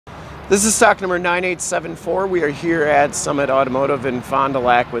This is stock number 9874. We are here at Summit Automotive in Fond du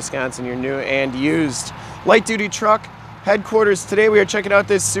Lac, Wisconsin, your new and used light duty truck headquarters. Today we are checking out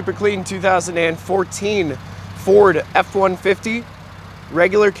this super clean 2014 Ford F150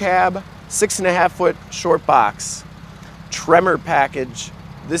 regular cab 6.5 foot short box Tremor package.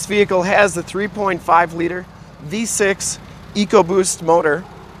 This vehicle has the 3.5 liter V6 Ecoboost motor.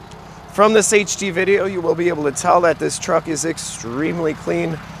 From this HD video, you will be able to tell that this truck is extremely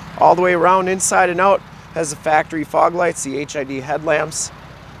clean all the way around, inside and out. Has the factory fog lights, the HID headlamps.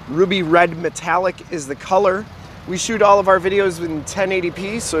 Ruby red metallic is the color. We shoot all of our videos in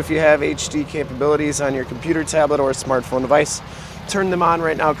 1080p, so if you have HD capabilities on your computer, tablet, or smartphone device, turn them on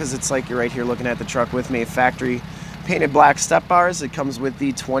right now because it's like you're right here looking at the truck with me. Factory painted black step bars. It comes with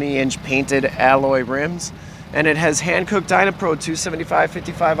the 20-inch painted alloy rims, and it has hand-cooked Dynapro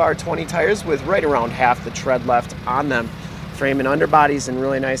 275/55R20 tires with right around half the tread left on them. Frame and underbody's in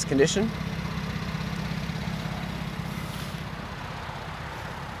really nice condition.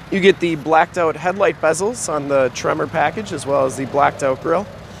 You get the blacked out headlight bezels on the Tremor package, as well as the blacked out grille.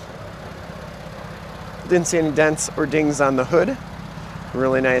 Didn't see any dents or dings on the hood.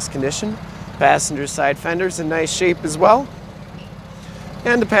 Really nice condition. Passenger side fenders in nice shape as well.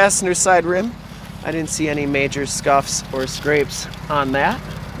 And the passenger side rim, I didn't see any major scuffs or scrapes on that.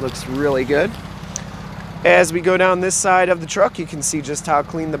 Looks really good. As we go down this side of the truck, you can see just how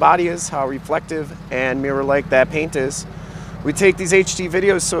clean the body is, how reflective and mirror-like that paint is. We take these HD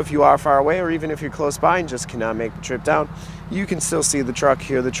videos, so if you are far away or even if you're close by and just cannot make the trip down, you can still see the truck,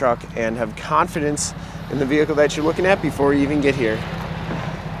 hear the truck, and have confidence in the vehicle that you're looking at before you even get here.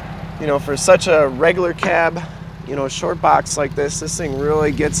 You know, for such a regular cab, you know, short box like this thing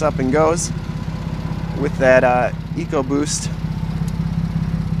really gets up and goes with that Ecoboost.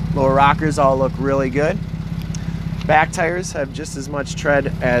 Lower rockers all look really good. Back tires have just as much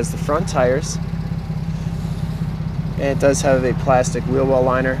tread as the front tires. And it does have a plastic wheel well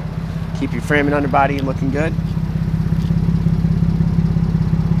liner. Keep your frame and underbody looking good.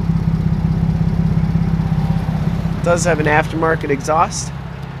 It does have an aftermarket exhaust.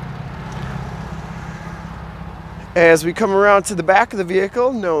 As we come around to the back of the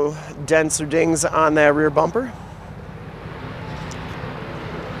vehicle, no dents or dings on that rear bumper.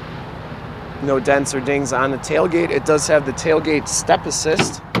 No dents or dings on the tailgate. It does have the tailgate step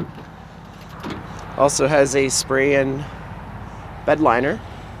assist. Also has a spray-in bed liner.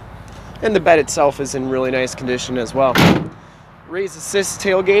 And the bed itself is in really nice condition as well. Raise assist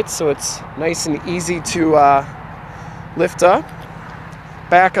tailgate, so it's nice and easy to lift up.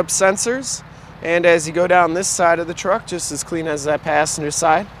 Backup sensors. And as you go down this side of the truck, just as clean as that passenger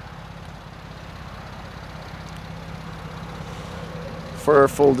side. For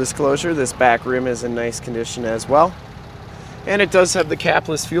full disclosure, this back rim is in nice condition as well. And it does have the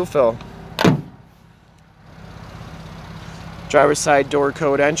capless fuel fill. Driver's side door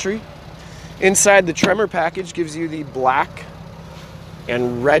code entry. Inside, the Tremor package gives you the black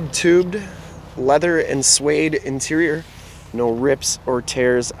and red tubed leather and suede interior. No rips or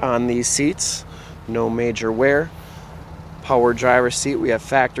tears on these seats. No major wear. Power driver's seat. We have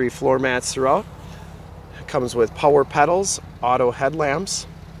factory floor mats throughout. It comes with power pedals, auto headlamps,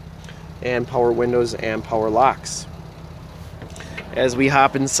 and power windows and power locks. As we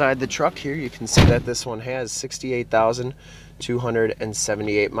hop inside the truck here, you can see that this one has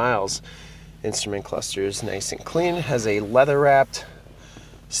 68,278 miles. Instrument cluster is nice and clean. Has a leather wrapped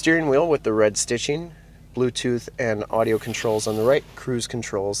steering wheel with the red stitching, Bluetooth and audio controls on the right, cruise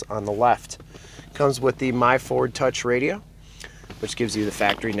controls on the left. Comes with the MyFord touch radio, which gives you the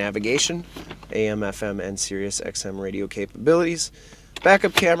factory navigation, AM, FM, and Sirius XM radio capabilities,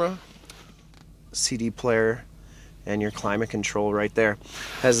 backup camera, CD player, and your climate control right there.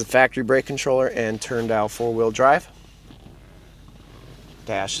 Has the factory brake controller and turn dial 4-wheel drive.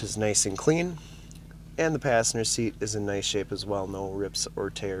 Dash is nice and clean, and the passenger seat is in nice shape as well. No rips or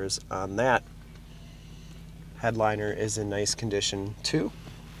tears on that. Headliner is in nice condition too.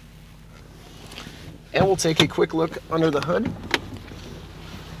 And we'll take a quick look under the hood.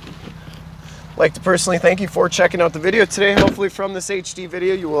 I'd like to personally thank you for checking out the video today. Hopefully from this HD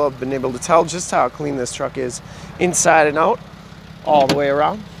video you will have been able to tell just how clean this truck is inside and out, all the way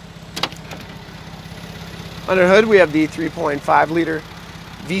around. Under the hood we have the 3.5 liter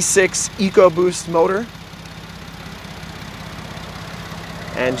V6 Ecoboost motor.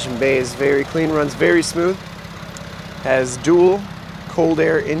 Engine bay is very clean, runs very smooth. Has dual cold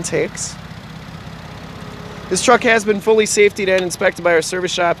air intakes. This truck has been fully safetied and inspected by our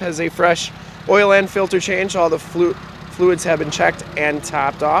service shop. Has a fresh oil and filter change. All the fluids have been checked and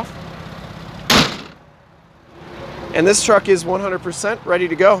topped off. And this truck is 100% ready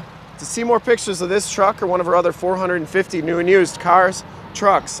to go. To see more pictures of this truck or one of our other 450 new and used cars,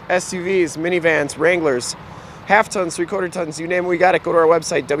 trucks, SUVs, minivans, Wranglers, half tons, 3/4 tons, you name it, we got it. Go to our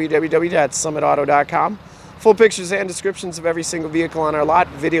website, www.summitauto.com. Full pictures and descriptions of every single vehicle on our lot,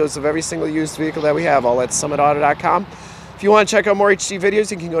 videos of every single used vehicle that we have, all at summitauto.com. If you want to check out more HD videos,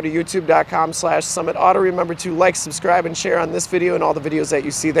 you can go to youtube.com/summitauto. Remember to like, subscribe, and share on this video and all the videos that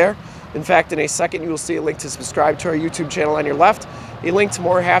you see there. In fact, in a second, you will see a link to subscribe to our YouTube channel on your left, a link to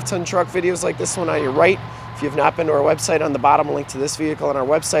more half-ton truck videos like this one on your right. If you have not been to our website, on the bottom, a link to this vehicle on our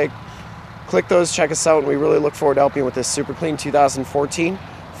website. Click those, check us out, and we really look forward to helping you with this super clean 2014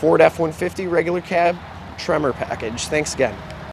 Ford F-150 regular cab Tremor package. Thanks again.